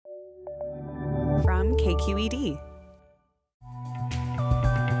from KQED.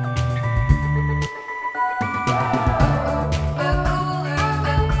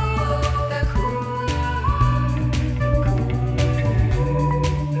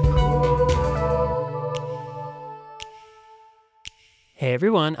 Hey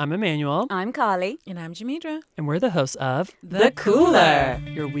everyone, I'm Emmanuel. I'm Carly. And I'm Jamidra. And we're the hosts of The Cooler,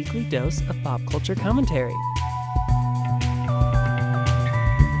 your weekly dose of pop culture commentary.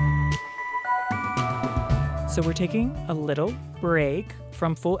 So we're taking a little break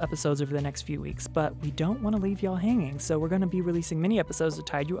from full episodes over the next few weeks, but we don't want to leave y'all hanging. So we're going to be releasing mini episodes to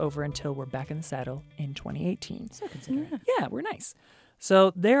tide you over until we're back in the saddle in 2018. So considerate. Yeah, we're nice.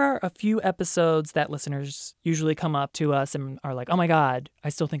 So there are a few episodes that listeners usually come up to us and are like, oh my God, I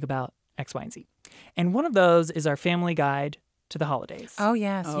still think about X, Y, and Z. And one of those is our family guide to the holidays. Oh,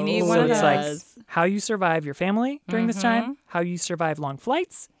 yes. You need So one of it's those. like how you survive your family during this time, how you survive long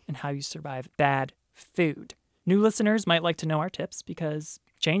flights, and how you survive bad food. New listeners might like to know our tips because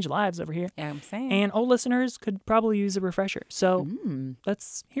change lives over here. Yeah, I'm saying. And old listeners could probably use a refresher. So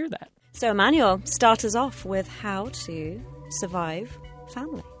let's hear that. So, Emmanuel, start us off with how to survive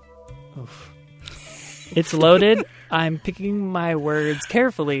family. Oof. It's loaded. I'm picking my words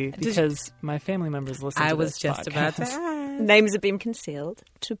carefully because my family members listen to I this was just about to podcast. ask. Names have been concealed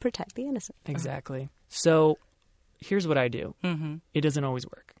to protect the innocent. Exactly. So here's what I do. Mm-hmm. It doesn't always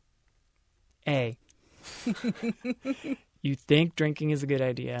work. A, you think drinking is a good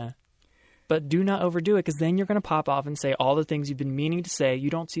idea, but do not overdo it because then you're going to pop off and say all the things you've been meaning to say. You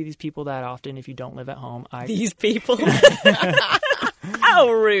don't see these people that often if you don't live at home. These people. How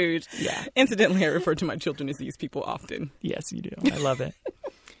rude. Yeah. Incidentally, I refer to my children as these people often. Yes, you do. I love it.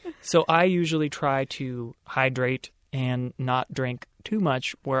 So I usually try to hydrate and not drink too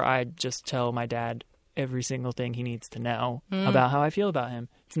much, where I just tell my dad every single thing he needs to know about how I feel about him.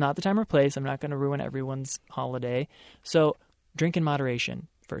 It's not the time or place. I'm not going to ruin everyone's holiday. So drink in moderation,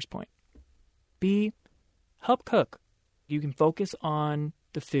 first point. B, help cook. You can focus on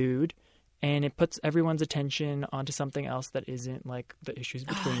the food, and it puts everyone's attention onto something else that isn't like the issues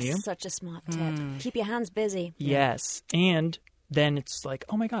between you. Such a smart tip. Keep your hands busy. Yes. And then it's like,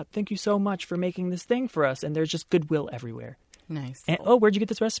 oh my God, thank you so much for making this thing for us. And there's just goodwill everywhere. Nice. And oh, where'd you get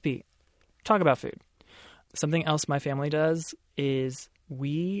this recipe? Talk about food. Something else my family does is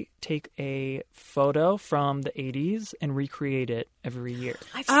we take a photo from the 80s and recreate it every year.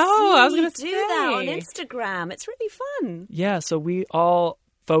 I've I was seen gonna you do that on say. Instagram. It's really fun. Yeah, so we all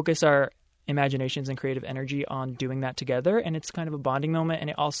focus our imaginations and creative energy on doing that together, and it's kind of a bonding moment, and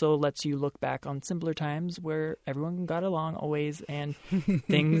it also lets you look back on simpler times where everyone got along always and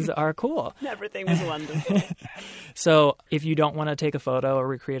things are cool. Everything was wonderful. So if you don't want to take a photo or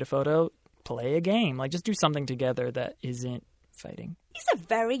recreate a photo, play a game. Like just do something together that isn't fighting. These are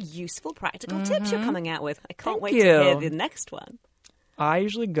very useful, practical tips you're coming out with. I can't Thank wait you. to hear the next one. I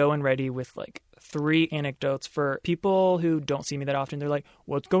usually go in ready with like 3 anecdotes for people who don't see me that often. They're like,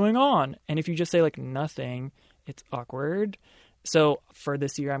 what's going on? And if you just say like nothing, it's awkward. So for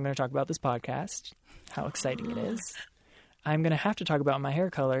this year, I'm going to talk about this podcast, how exciting it is. I'm going to have to talk about my hair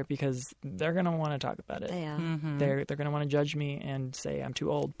color because they're going to want to talk about it. They are. They're going to want to judge me and say I'm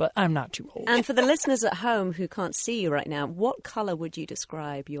too old, but I'm not too old. And for the listeners at home who can't see you right now, what color would you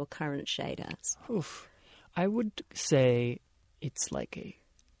describe your current shade as? Oof. I would say it's like a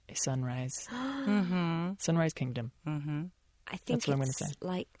sunrise. Sunrise Kingdom. I think That's what I'm gonna it's say.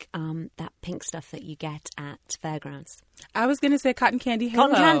 like that pink stuff that you get at fairgrounds. I was going to say cotton candy halo.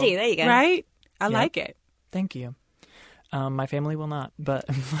 Cotton candy, there you go. Right? I Yep. like it. Thank you. My family will not, but...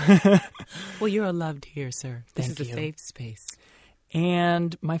 Well, you're loved here, sir. This Thank is you. a safe space.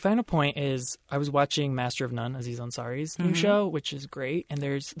 And my final point is I was watching Master of None, Aziz Ansari's new show, which is great. And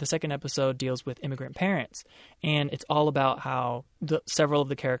there's the second episode deals with immigrant parents. And it's all about how several of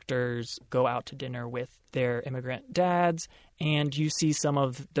the characters go out to dinner with their immigrant dads. And you see some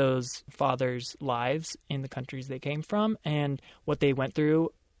of those fathers' lives in the countries they came from and what they went through,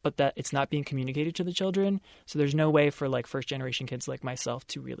 but that it's not being communicated to the children. So there's no way for like first generation kids like myself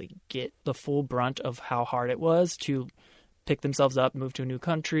to really get the full brunt of how hard it was to pick themselves up, move to a new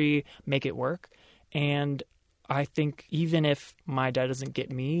country, make it work. And I think even if my dad doesn't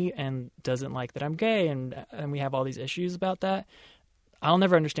get me and doesn't like that I'm gay and we have all these issues about that, I'll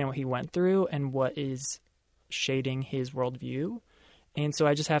never understand what he went through and what is shading his worldview. And so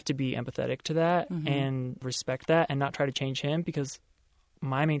I just have to be empathetic to that and respect that and not try to change him, because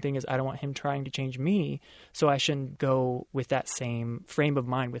my main thing is I don't want him trying to change me, so I shouldn't go with that same frame of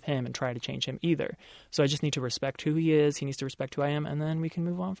mind with him and try to change him either. So I just need to respect who he is, he needs to respect who I am, and then we can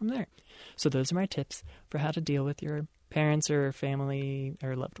move on from there. So those are my tips for how to deal with your parents or family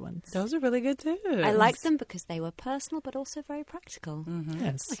or loved ones. Those are really good too. I like them because they were personal but also very practical.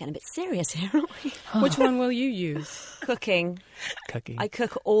 Yes. We're getting a bit serious here, aren't we? Which one will you use? Cooking. Cookie. I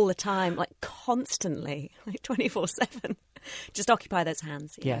cook all the time, like constantly, like 24/7. Just occupy those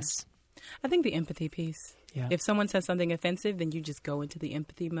hands. Yeah. Yes. I think the empathy piece. Yeah. If someone says something offensive, then you just go into the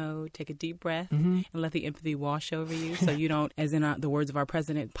empathy mode, take a deep breath, and let the empathy wash over you so you don't, as in the words of our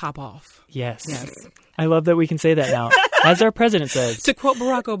president, pop off. Yes. Yes. I love that we can say that now. As our president says. To quote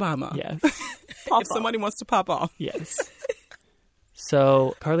Barack Obama, Yes. if somebody wants to pop off. Yes.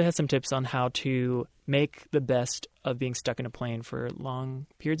 So Carly has some tips on how to make the best of being stuck in a plane for long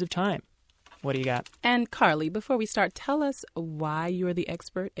periods of time. What do you got? And Carly, before we start, tell us why you're the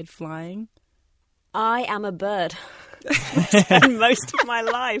expert at flying. I am a bird. I spend most of my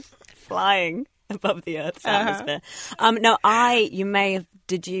life flying above the Earth's atmosphere. No, you may have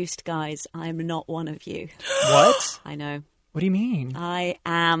deduced, guys, I'm not one of you. What? I know. What do you mean? I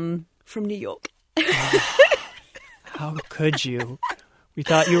am from New York. How could you? We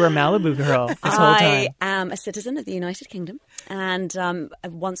thought you were a Malibu girl this whole time. I am a citizen of the United Kingdom, and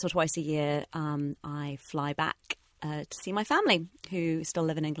once or twice a year I fly back to see my family who still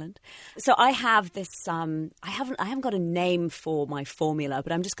live in England. So I have this. I haven't got a name for my formula,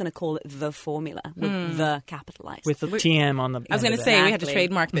 but I'm just going to call it the formula with the capitalized. With the TM on the I was going to say, we have to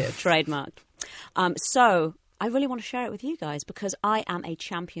trademark this. Trademarked. So I really want to share it with you guys because I am a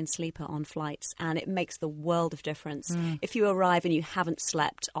champion sleeper on flights and it makes the world of difference. If you arrive and you haven't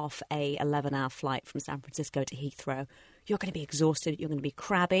slept off a 11-hour flight from San Francisco to Heathrow, you're going to be exhausted, you're going to be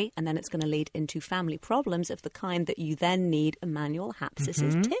crabby, and then it's going to lead into family problems of the kind that you then need Emmanuel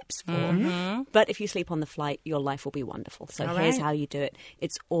Hapsis's tips for. But if you sleep on the flight, your life will be wonderful. So here's how you do it.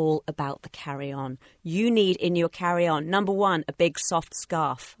 It's all about the carry-on. You need in your carry-on, number 1, a big soft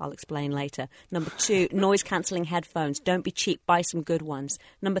scarf. I'll explain later. Number 2, noise-cancelling headphones. Don't be cheap. Buy some good ones.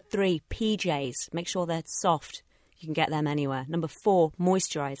 Number 3, PJs. Make sure they're soft. You can get them anywhere. Number 4,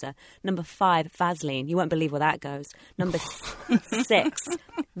 moisturizer. Number 5, Vaseline. You won't believe where that goes. Number 6,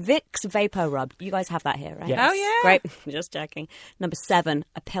 Vicks Vapor Rub. You guys have that here, right? Yes. Oh, yeah. Great. Just checking. Number 7,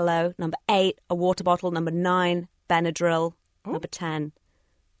 a pillow. Number 8, a water bottle. Number 9, Benadryl. Number 10,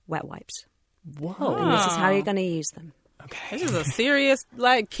 wet wipes. Whoa. And this is how you're going to use them. Okay. This is a serious,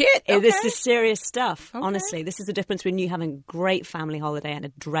 kit. This is serious stuff. Honestly, this is the difference between you having a great family holiday and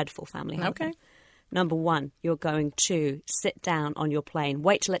a dreadful family holiday. Okay. Number 1, you're going to sit down on your plane.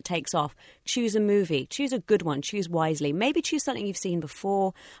 Wait till it takes off. Choose a movie. Choose a good one. Choose wisely. Maybe choose something you've seen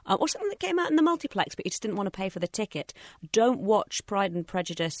before or something that came out in the multiplex but you just didn't want to pay for the ticket. Don't watch Pride and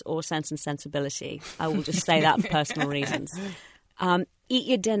Prejudice or Sense and Sensibility. I will just say that for personal reasons. Eat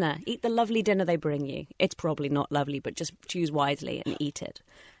your dinner. Eat the lovely dinner they bring you. It's probably not lovely, but just choose wisely and eat it.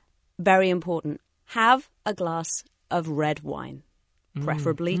 Very important. Have a glass of red wine,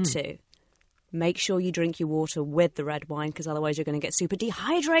 preferably 2. Make sure you drink your water with the red wine because otherwise you're going to get super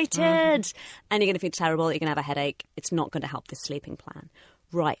dehydrated and you're going to feel terrible. You're going to have a headache. It's not going to help this sleeping plan.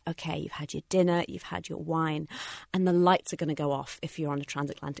 Right, okay, you've had your dinner, you've had your wine, and the lights are going to go off if you're on a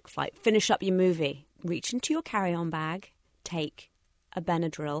transatlantic flight. Finish up your movie. Reach into your carry-on bag. Take a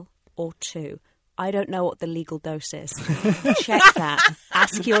Benadryl or 2. I don't know what the legal dose is. Check that.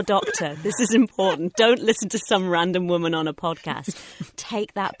 Ask your doctor. This is important. Don't listen to some random woman on a podcast.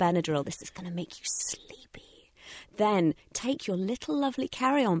 Take that Benadryl. This is going to make you sleepy. Then take your little lovely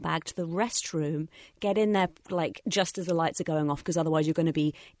carry-on bag to the restroom. Get in there just as the lights are going off because otherwise you're going to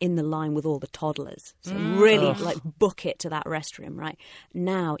be in the line with all the toddlers. So really book it to that restroom, right?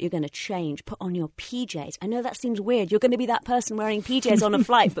 Now you're going to change. Put on your PJs. I know that seems weird. You're going to be that person wearing PJs on a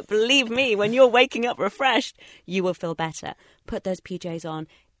flight. But believe me, when you're waking up refreshed, you will feel better. Put those PJs on.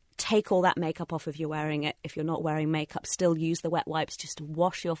 Take all that makeup off if you're wearing it. If you're not wearing makeup, still use the wet wipes just to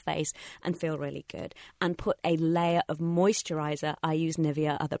wash your face and feel really good. And put a layer of moisturizer. I use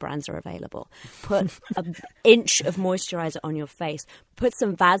Nivea. Other brands are available. Put an inch of moisturizer on your face. Put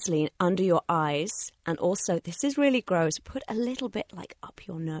some Vaseline under your eyes. And also, this is really gross, put a little bit up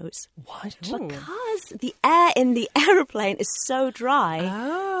your nose. What? Because the air in the aeroplane is so dry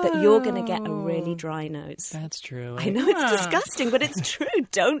that you're going to get a really dry nose. That's true. I know it's disgusting, but it's true.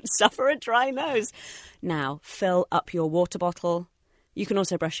 Don't suffer a dry nose. Now, fill up your water bottle. You can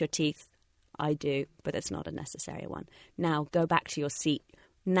also brush your teeth. I do, but it's not a necessary one. Now, go back to your seat.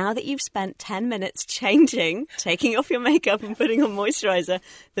 Now that you've spent 10 minutes changing, taking off your makeup and putting on moisturizer,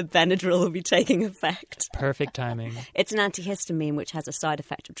 the Benadryl will be taking effect. Perfect timing. It's an antihistamine which has a side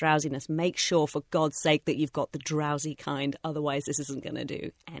effect of drowsiness. Make sure, for God's sake, that you've got the drowsy kind. Otherwise, this isn't going to do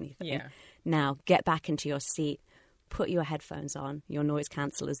anything. Yeah. Now, get back into your seat. Put your headphones on, your noise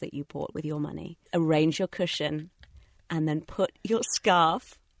cancellers that you bought with your money. Arrange your cushion and then put your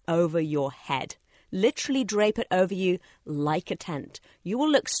scarf over your head. Literally drape it over you like a tent. You will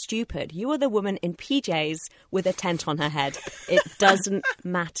look stupid. You are the woman in PJs with a tent on her head. It doesn't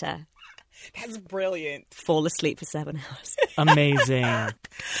matter. That's brilliant. Fall asleep for 7 hours. Amazing.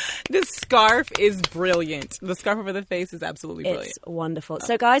 The scarf is brilliant. The scarf over the face is absolutely brilliant. It's wonderful.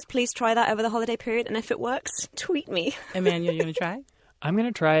 So, guys, please try that over the holiday period. And if it works, tweet me. Emmanuel, you want to try? I'm going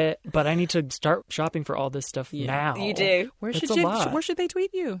to try it, but I need to start shopping for all this stuff now. You do. Where That's should a lot. where should they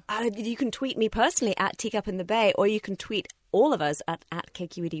tweet you? You can tweet me personally at Teacup in the Bay, or you can tweet all of us at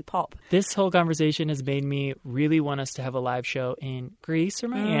KQED Pop. This whole conversation has made me really want us to have a live show in Greece or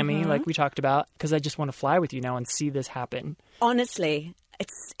Miami, like we talked about, because I just want to fly with you now and see this happen. Honestly,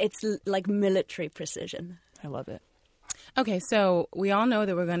 it's like military precision. I love it. Okay, so we all know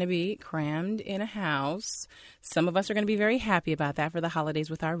that we're going to be crammed in a house. Some of us are going to be very happy about that for the holidays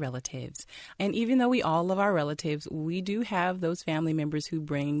with our relatives. And even though we all love our relatives, we do have those family members who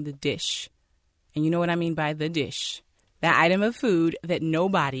bring the dish. And you know what I mean by the dish. That item of food that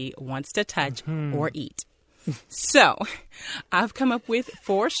nobody wants to touch or eat. So I've come up with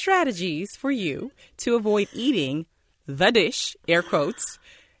 4 strategies for you to avoid eating the dish, air quotes,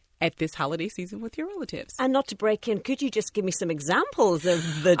 at this holiday season with your relatives. And not to break in, could you just give me some examples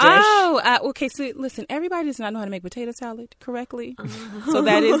of the dish? Oh, okay. So listen, everybody does not know how to make potato salad correctly. So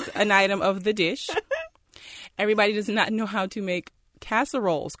that is an item of the dish. Everybody does not know how to make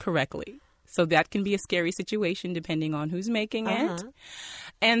casseroles correctly. So that can be a scary situation depending on who's making it.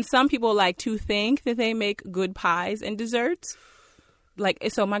 And some people like to think that they make good pies and desserts. Like,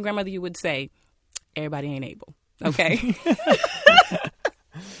 so my grandmother, you would say, everybody ain't able. Okay.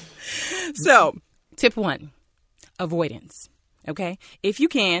 So, tip 1, avoidance. Okay? If you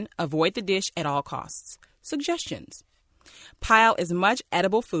can, avoid the dish at all costs. Suggestions. Pile as much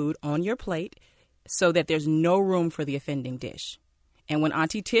edible food on your plate so that there's no room for the offending dish. And when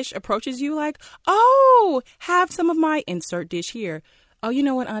Auntie Tish approaches you like, oh, have some of my insert dish here. Oh, you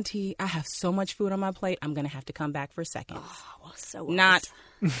know what, Auntie? I have so much food on my plate, I'm going to have to come back for seconds. Oh, well, so wise. Not.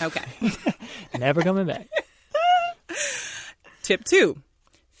 Okay. Never coming back. Tip 2.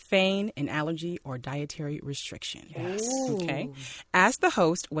 Feign an allergy or dietary restriction. Yes. Okay. Ask the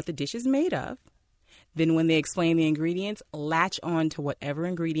host what the dish is made of. Then when they explain the ingredients, latch on to whatever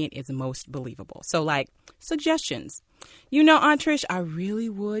ingredient is most believable. So like suggestions. You know, Aunt Trish, I really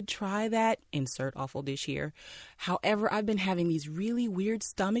would try that. Insert awful dish here. However, I've been having these really weird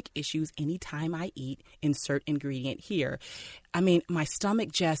stomach issues anytime I eat. Insert ingredient here. I mean, my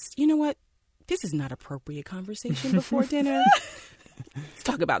stomach just, you know what? This is not appropriate conversation before dinner. Let's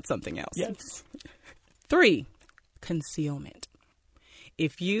talk about something else. Yes. 3, concealment.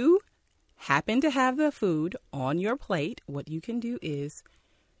 If you happen to have the food on your plate, what you can do is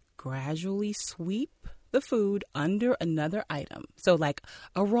gradually sweep the food under another item. So like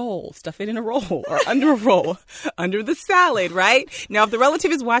a roll, stuff it in a roll or under a roll, under the salad, right? Now, if the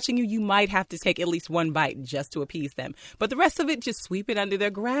relative is watching you, you might have to take at least one bite just to appease them. But the rest of it, just sweep it under there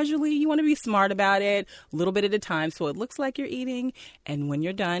gradually. You want to be smart about it, a little bit at a time so it looks like you're eating. And when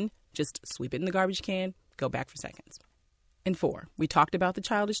you're done, just sweep it in the garbage can, go back for seconds. And 4, we talked about the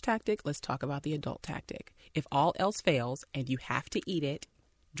childish tactic. Let's talk about the adult tactic. If all else fails and you have to eat it,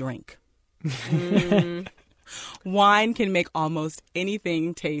 drink. Wine can make almost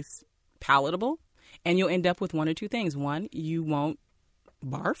anything taste palatable, and you'll end up with 1 or 2 things. 1, you won't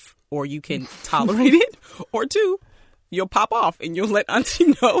barf, or you can tolerate it, or 2, you'll pop off and you'll let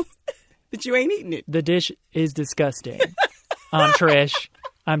Auntie know that you ain't eating it. The dish is disgusting. Trish,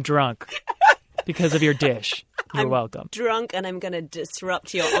 I'm drunk because of your dish. You're welcome. Drunk, and I'm going to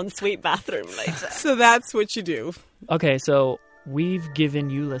disrupt your ensuite bathroom later. So that's what you do. Okay, so we've given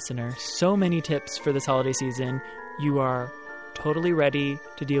you, listener, so many tips for this holiday season. You are totally ready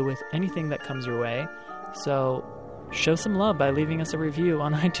to deal with anything that comes your way. So show some love by leaving us a review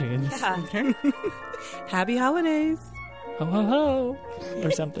on iTunes. Yeah. Happy holidays. Ho, ho, ho.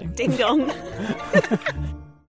 Or something. Ding dong.